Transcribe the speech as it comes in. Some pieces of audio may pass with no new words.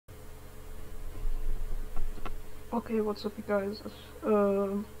Okay, what's up, you guys?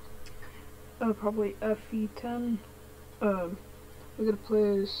 Probably pt1. We're gonna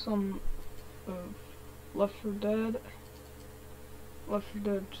play some of Left 4 Dead, Left 4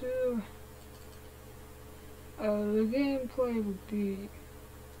 Dead 2. The gameplay would be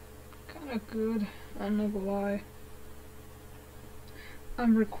kind of good. I'm not gonna lie.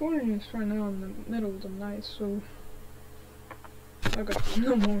 I'm recording this right now in the middle of the night, so I got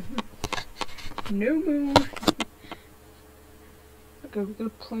no more. Okay, we're gonna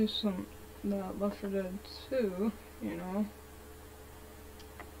play some Left 4 Dead 2, you know.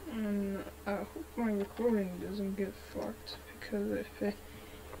 And I hope my recording doesn't get fucked, because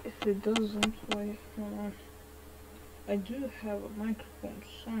if it doesn't, like, I do have a microphone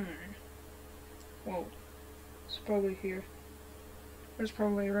somewhere. Well, it's probably here. It's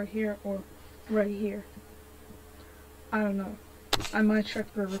probably right here or right here. I don't know. I might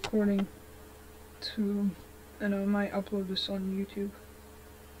check the recording to, and I might upload this on YouTube.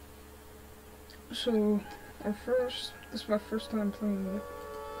 So, this is my first time playing the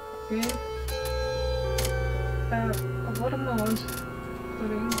game. A lot of mods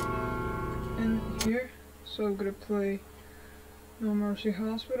put in here, so I'm gonna play No Mercy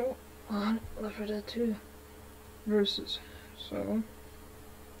Hospital on Left 4 Dead 2 versus. So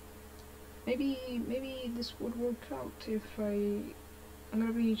maybe this would work out if I'm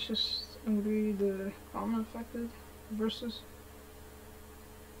gonna be the common affected versus.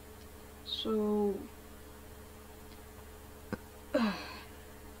 So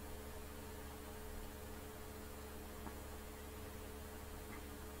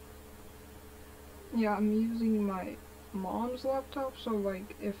yeah, I'm using my mom's laptop, so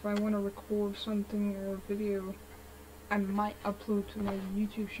like if I want to record something or a video, I might upload to my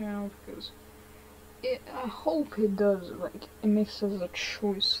YouTube channel, because I hope it does, like, it makes us a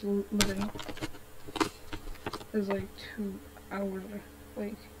choice living. It's like 2 hours,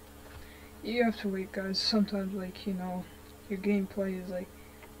 like, you have to wait, guys. Sometimes, like, you know, your gameplay is like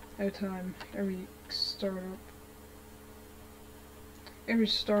every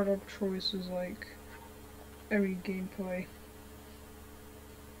startup choice is like every gameplay.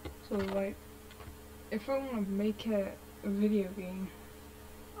 So like, if I want to make a video game,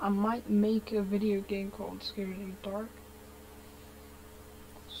 I might make a video game called Scared in the Dark.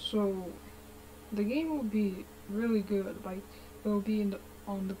 So the game will be really good. Like, it will be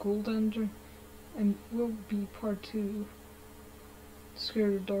on the Gold Engine, and will be part 2,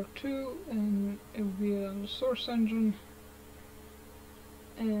 Scared in the Dark 2, and it will be on the Source Engine.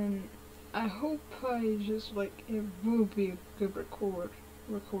 And I hope it will be a good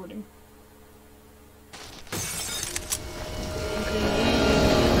recording.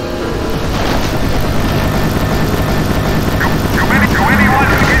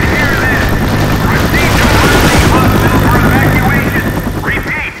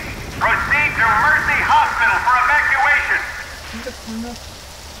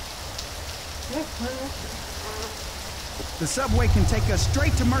 The subway can take us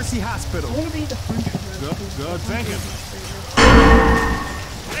straight to Mercy Hospital. I want to be the French. Good thinking.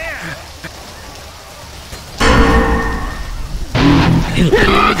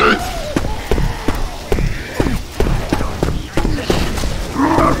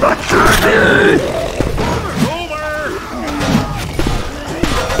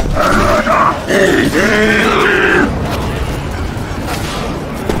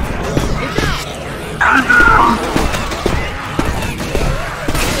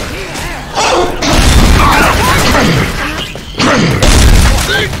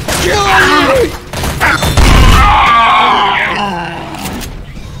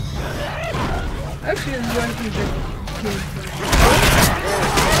 Actually, it's going to be good.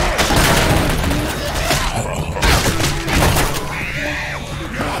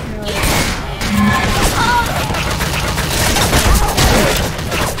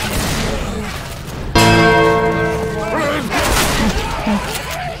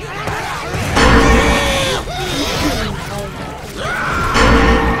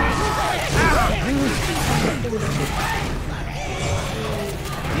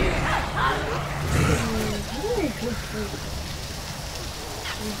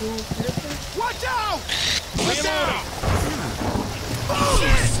 Watch out! Look out!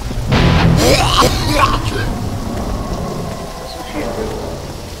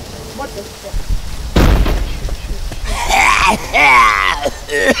 What the fuck?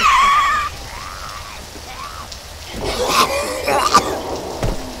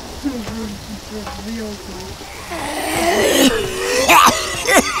 Real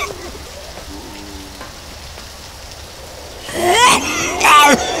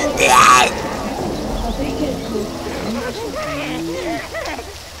I'll take it.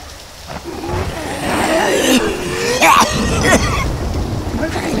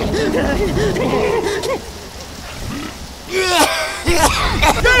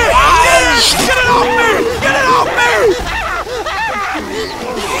 Get it off me! Get it off me!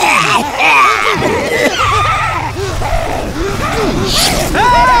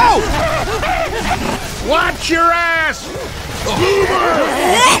 Help! Watch your ass!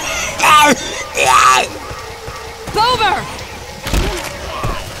 Boomer!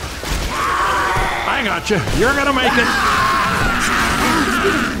 I got you. You're gonna make it.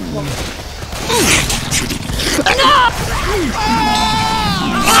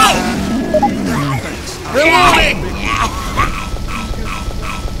 Reloading!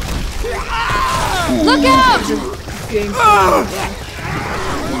 Look out!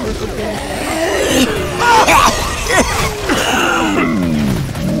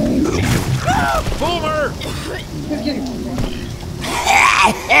 Boomer!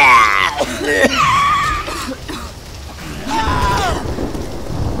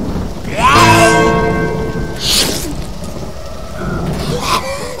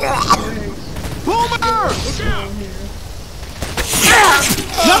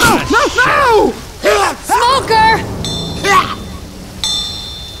 No! Smoker!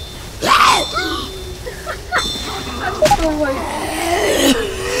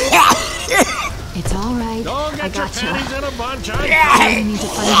 It's all right. Don't I get your got you. panties in a bunch. I need to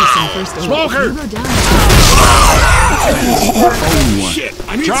find you some first aid. Smoker! You go down. Shit!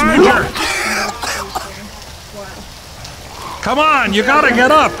 Charger! Come on, you gotta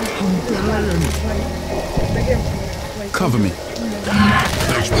get up! Cover me.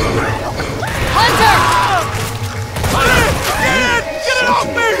 Hunter! Get it off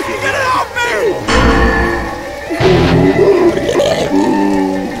me! Get it off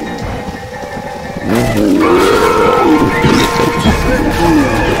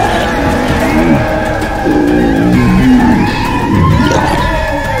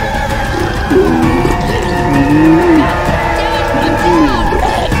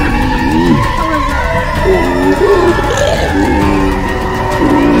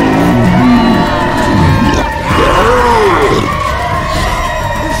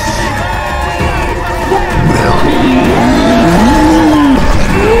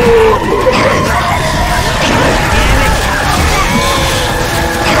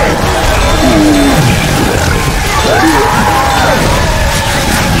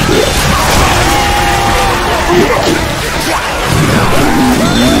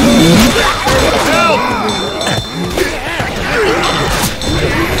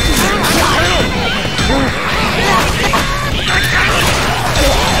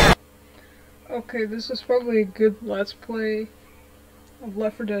Okay, this is probably a good Let's Play of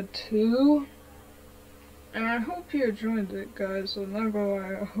Left 4 Dead 2. And I hope you enjoyed it, guys. I'm not gonna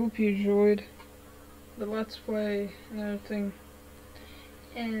lie, I hope you enjoyed the Let's Play and everything.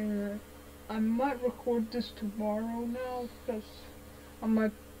 And I might record this tomorrow now, because I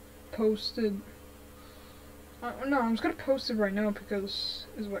might post it. No, I'm just gonna post it right now because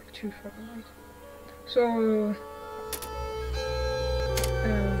it's like too fucking late. So,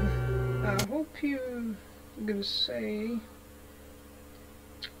 I hope I'm gonna say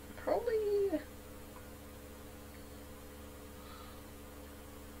probably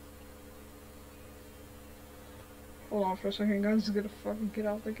hold on for a second, guys. I'm gonna fucking get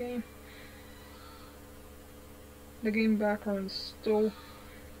out the game. The game background's still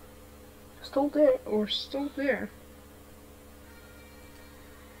there.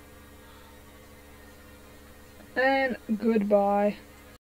 And goodbye.